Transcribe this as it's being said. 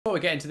Before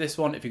we get into this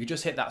one, if you could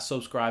just hit that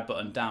subscribe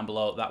button down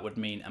below, that would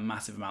mean a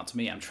massive amount to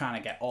me. I'm trying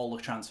to get all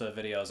the transfer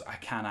videos I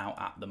can out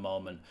at the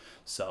moment,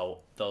 so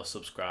those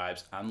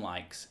subscribes and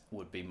likes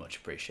would be much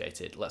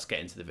appreciated. Let's get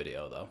into the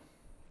video though.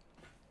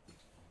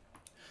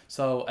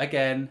 So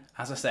again,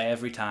 as I say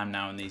every time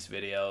now in these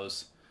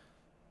videos,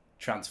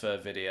 transfer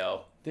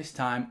video, this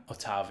time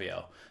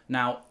Otavio.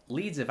 Now,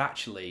 Leeds have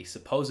actually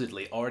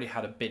supposedly already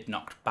had a bid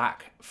knocked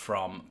back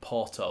from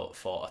Porto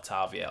for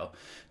Otavio.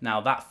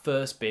 Now, that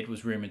first bid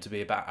was rumoured to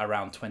be about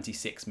around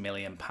 £26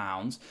 million.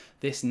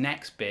 This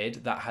next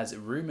bid that has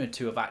rumoured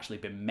to have actually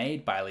been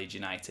made by Leeds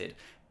United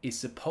is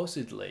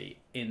supposedly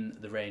in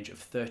the range of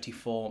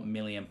 £34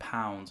 million,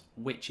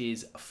 which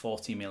is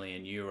 40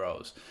 million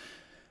euros.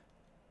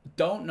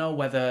 Don't know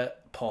whether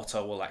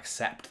Porto will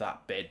accept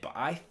that bid, but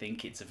I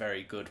think it's a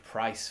very good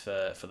price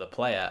for the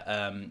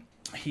player.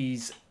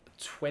 He's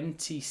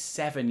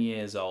 27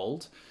 years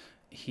old.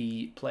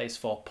 He plays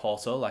for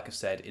Porto, like I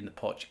said, in the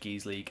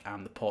Portuguese league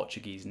and the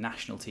Portuguese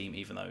national team,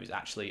 even though he's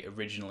actually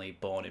originally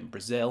born in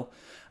Brazil.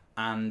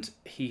 And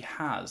he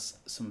has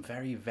some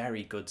very,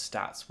 very good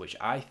stats, which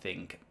I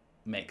think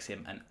makes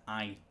him an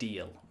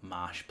ideal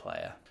Marsh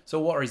player. So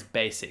what are his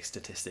basic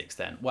statistics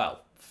then?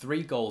 Well,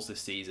 3 goals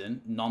this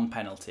season,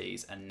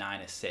 non-penalties, and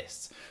 9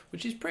 assists,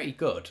 which is pretty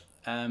good.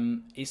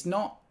 It's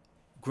not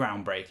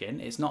groundbreaking,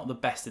 it's not the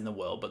best in the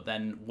world, but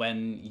then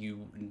when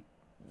you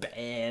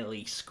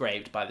barely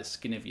scraped by the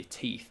skin of your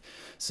teeth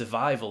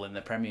survival in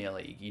the Premier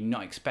League, you're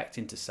not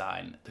expecting to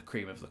sign the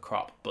cream of the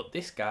crop. But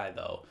this guy,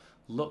 though,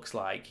 looks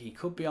like he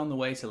could be on the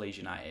way to Leeds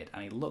United,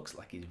 and he looks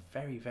like he's a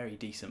very, very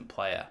decent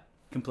player.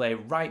 He can play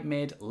right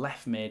mid,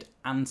 left mid,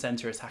 and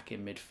centre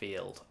attacking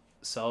midfield.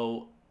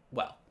 So,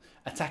 well,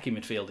 attacking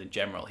midfield in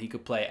general. He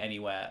could play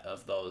anywhere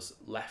of those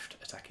left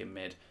attacking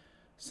mid,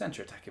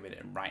 centre attacking mid,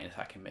 and right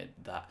attacking mid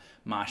that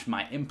Marsh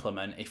might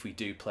implement if we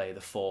do play the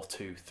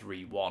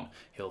 4-2-3-1.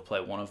 He'll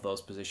play one of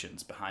those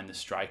positions behind the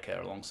striker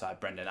alongside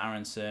Brendan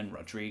Aronson,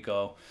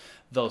 Rodrigo,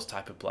 those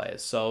type of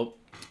players. So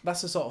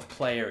that's the sort of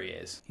player he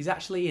is. He's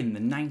actually in the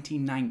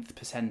 99th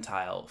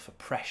percentile for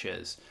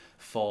pressures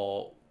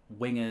for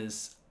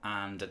wingers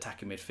and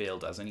attacking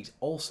midfielders, and he's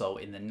also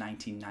in the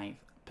 99th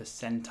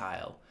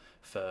percentile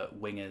for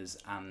wingers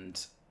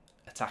and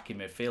attacking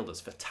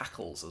midfielders for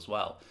tackles as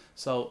well.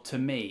 So to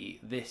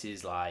me, this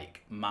is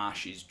like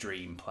Marsh's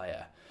dream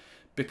player,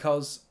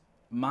 because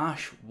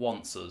Marsh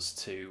wants us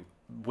to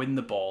win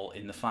the ball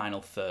in the final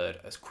third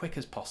as quick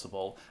as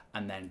possible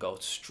and then go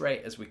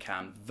straight as we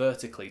can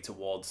vertically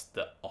towards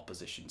the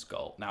opposition's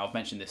goal. Now, I've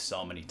mentioned this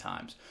so many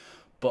times,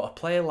 but a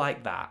player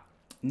like that,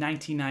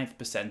 99th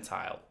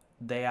percentile,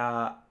 they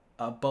are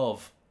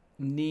above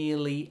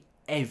nearly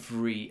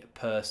every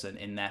person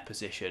in their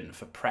position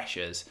for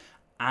pressures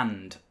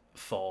and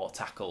for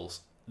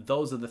tackles.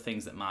 Those are the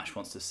things that Marsh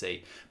wants to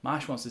see.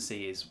 Marsh wants to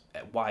see his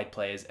wide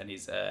players and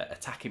his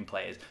attacking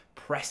players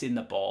pressing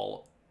the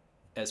ball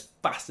as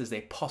fast as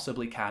they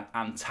possibly can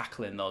and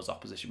tackling those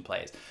opposition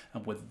players.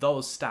 And with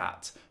those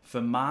stats,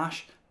 for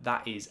Marsh,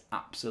 that is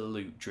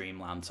absolute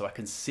dreamland. So I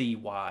can see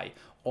why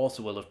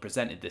Orta will have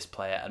presented this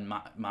player and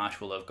Marsh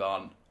will have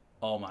gone,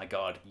 oh my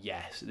God,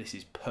 yes, this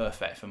is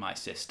perfect for my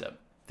system.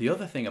 The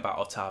other thing about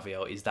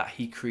Otavio is that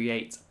he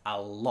creates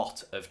a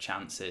lot of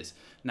chances.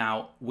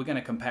 Now, we're going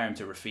to compare him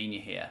to Rafinha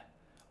here.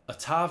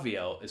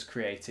 Otavio has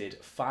created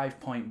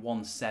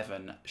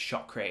 5.17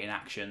 shot creating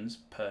actions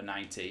per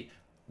 90,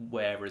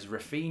 whereas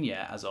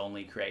Rafinha has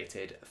only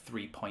created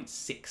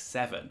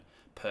 3.67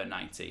 per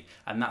 90,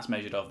 and that's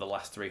measured over the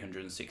last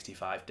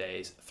 365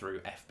 days through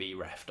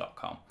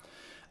fbref.com.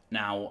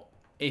 Now,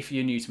 if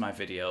you're new to my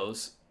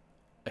videos,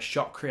 a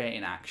shot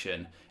creating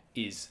action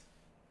is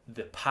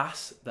the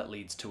pass that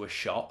leads to a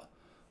shot,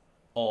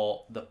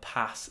 or the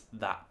pass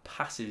that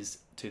passes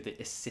to the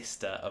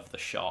assister of the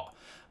shot.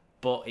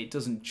 But it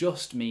doesn't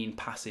just mean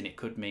passing, it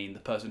could mean the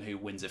person who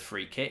wins a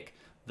free kick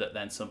that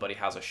then somebody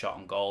has a shot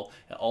on goal.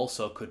 It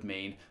also could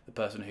mean the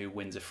person who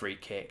wins a free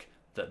kick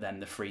that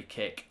then the free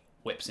kick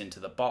whips into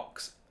the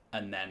box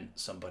and then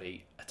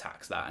somebody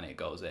attacks that and it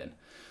goes in.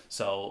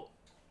 So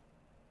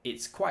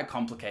it's quite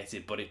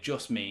complicated, but it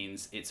just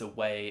means it's a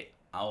way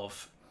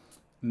of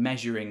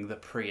measuring the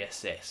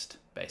pre-assist,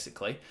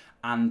 basically,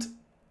 and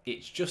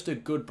it's just a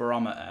good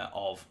barometer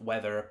of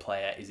whether a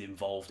player is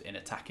involved in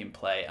attacking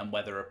play and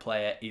whether a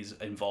player is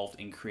involved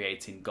in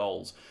creating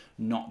goals,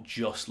 not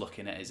just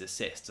looking at his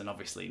assists. And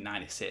obviously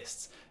 9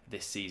 assists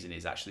this season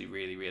is actually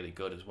really, really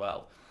good as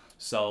well.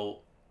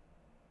 So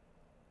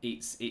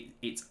it's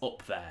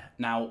up there.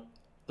 Now,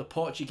 the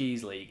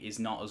Portuguese league is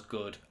not as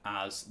good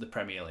as the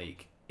Premier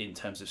League in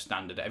terms of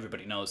standard.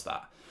 Everybody knows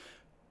that.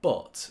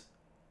 But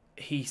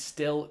he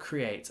still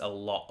creates a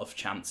lot of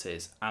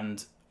chances,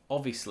 and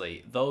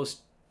obviously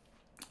those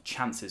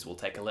chances will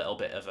take a little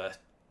bit of a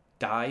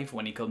dive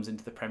when he comes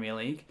into the Premier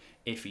League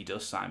if he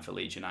does sign for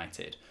Leeds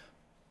United,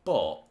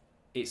 but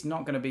it's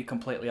not going to be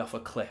completely off a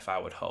cliff. I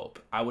would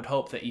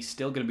hope that he's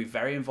still going to be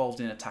very involved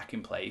in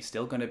attacking play. He's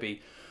still going to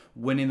be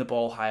winning the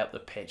ball high up the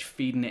pitch,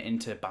 feeding it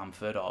into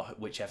Bamford or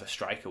whichever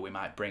striker we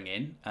might bring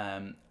in,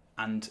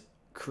 and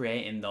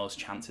creating those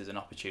chances and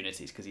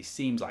opportunities, because he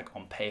seems like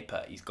on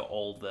paper he's got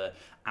all the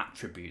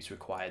attributes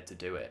required to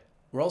do it.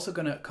 We're also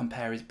going to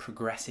compare his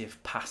progressive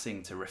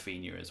passing to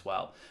Rafinha as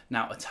well.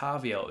 Now,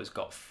 Otavio has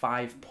got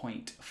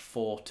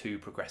 5.42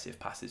 progressive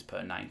passes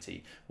per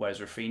 90, whereas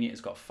Rafinha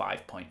has got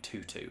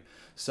 5.22.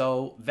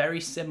 So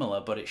very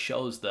similar, but it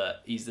shows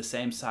that he's the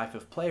same type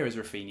of player as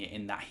Rafinha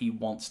in that he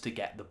wants to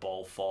get the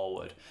ball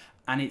forward.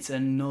 And it's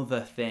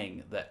another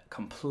thing that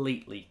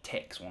completely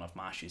ticks one of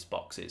Marsh's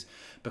boxes,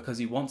 because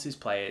he wants his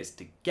players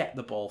to get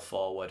the ball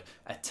forward,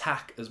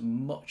 attack as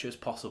much as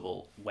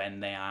possible when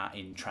they are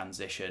in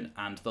transition,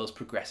 and those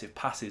progressive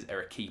passes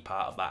are a key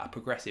part of that. A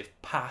progressive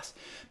pass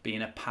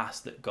being a pass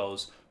that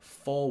goes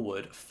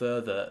forward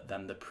further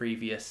than the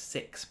previous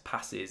 6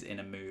 passes in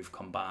a move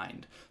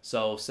combined.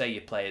 So say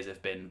your players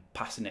have been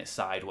passing it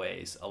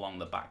sideways along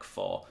the back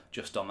 4,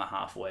 just on the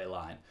halfway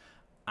line,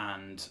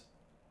 and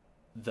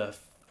the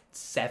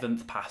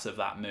 7th pass of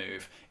that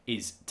move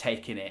is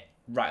taking it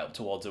right up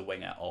towards a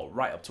winger or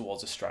right up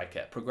towards a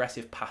striker.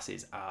 Progressive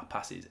passes are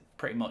passes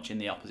pretty much in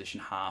the opposition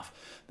half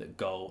that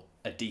go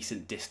a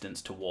decent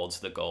distance towards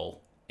the goal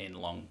in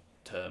long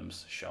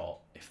terms short,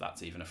 if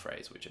that's even a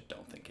phrase, which I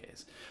don't think it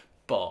is.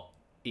 But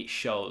it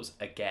shows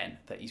again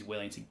that he's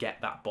willing to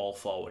get that ball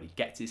forward. He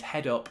gets his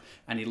head up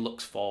and he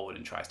looks forward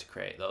and tries to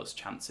create those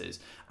chances.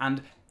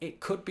 And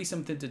it could be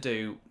something to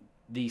do,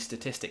 these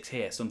statistics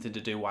here, something to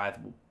do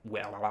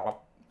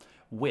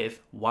with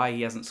why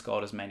he hasn't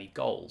scored as many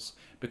goals,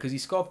 because he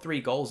scored 3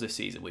 goals this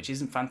season, which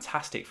isn't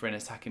fantastic for an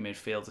attacking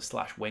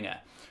midfielder / winger,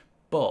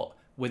 but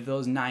with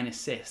those 9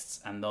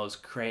 assists and those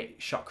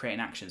shot creating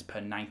actions per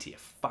 90,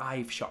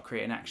 5 shot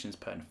creating actions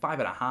per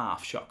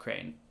 5.5 shot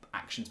creating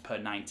actions per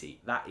 90,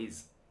 that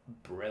is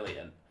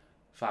brilliant.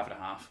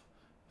 5.5,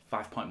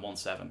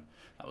 5.17,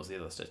 that was the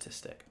other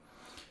statistic.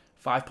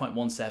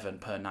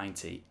 5.17 per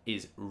 90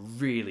 is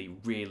really,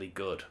 really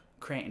good.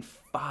 Creating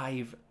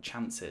 5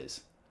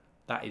 chances,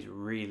 that is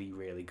really,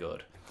 really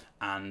good.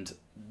 And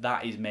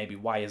that is maybe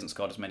why he hasn't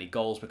scored as many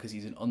goals, because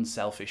he's an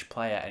unselfish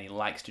player and he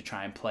likes to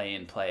try and play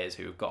in players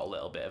who have got a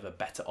little bit of a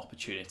better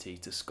opportunity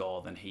to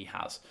score than he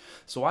has.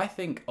 So I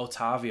think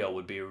Otavio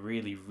would be a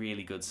really,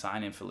 really good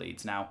signing for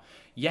Leeds. Now,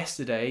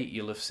 yesterday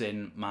you'll have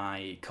seen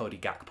my Cody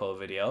Gakpo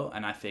video,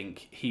 and I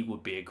think he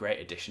would be a great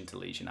addition to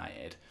Leeds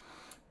United.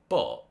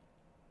 But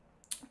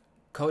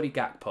Cody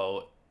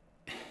Gakpo,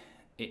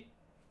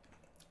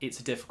 it's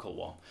a difficult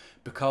one,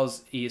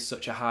 because he is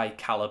such a high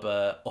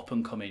caliber,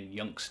 up-and-coming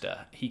youngster.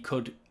 He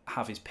could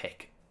have his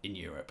pick in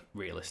Europe,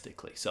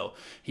 realistically. So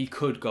he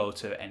could go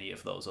to any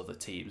of those other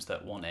teams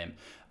that want him.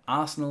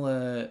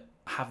 Arsenal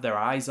have their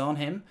eyes on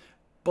him,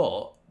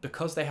 but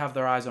because they have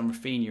their eyes on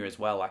Rafinha as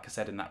well, like I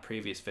said in that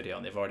previous video,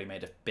 and they've already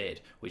made a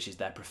bid, which is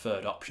their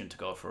preferred option to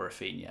go for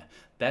Rafinha,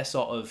 they're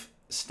sort of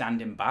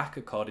standing back,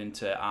 according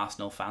to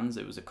Arsenal fans.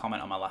 It was a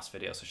comment on my last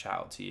video, so shout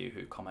out to you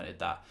who commented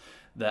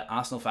that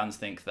Arsenal fans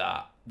think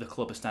that the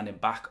club are standing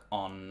back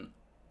on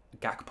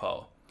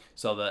Gakpo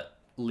so that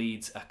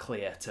Leeds are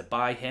clear to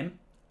buy him,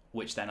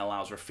 which then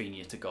allows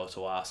Rafinha to go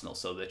to Arsenal.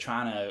 So they're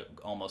trying to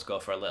almost go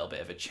for a little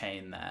bit of a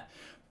chain there.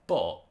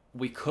 But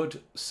we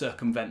could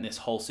circumvent this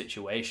whole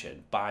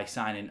situation by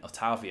signing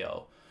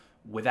Otavio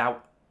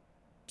without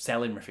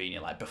selling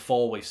Rafinha. Like,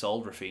 before we've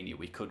sold Rafinha,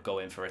 we could go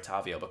in for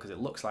Otavio, because it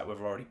looks like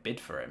we've already bid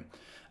for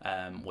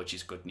him, which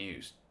is good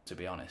news, to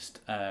be honest.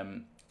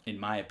 In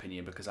my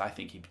opinion, because I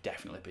think he'd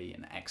definitely be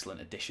an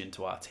excellent addition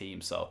to our team.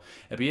 So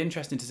it'll be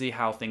interesting to see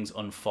how things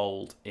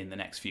unfold in the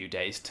next few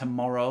days.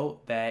 Tomorrow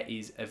there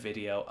is a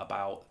video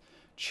about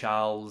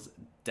Charles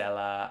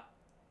Della...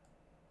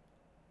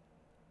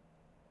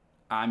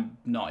 I'm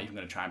not even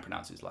going to try and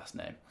pronounce his last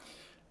name.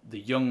 The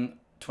young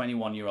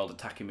 21-year-old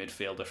attacking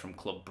midfielder from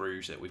Club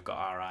Bruges that we've got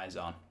our eyes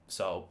on.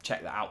 So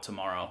check that out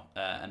tomorrow,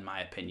 and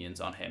my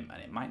opinions on him,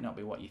 and it might not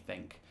be what you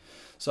think.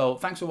 So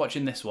thanks for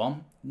watching this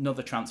one.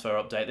 Another transfer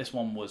update. This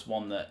one was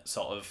one that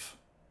sort of,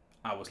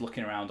 I was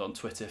looking around on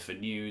Twitter for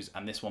news,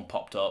 and this one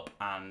popped up,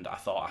 and I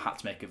thought I had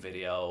to make a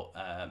video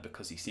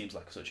because he seems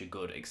like such a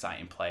good,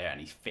 exciting player,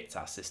 and he fits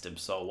our system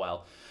so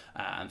well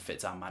and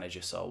fits our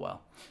manager so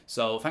well.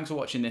 So thanks for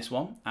watching this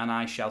one, and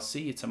I shall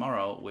see you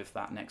tomorrow with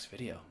that next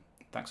video.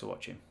 Thanks for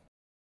watching.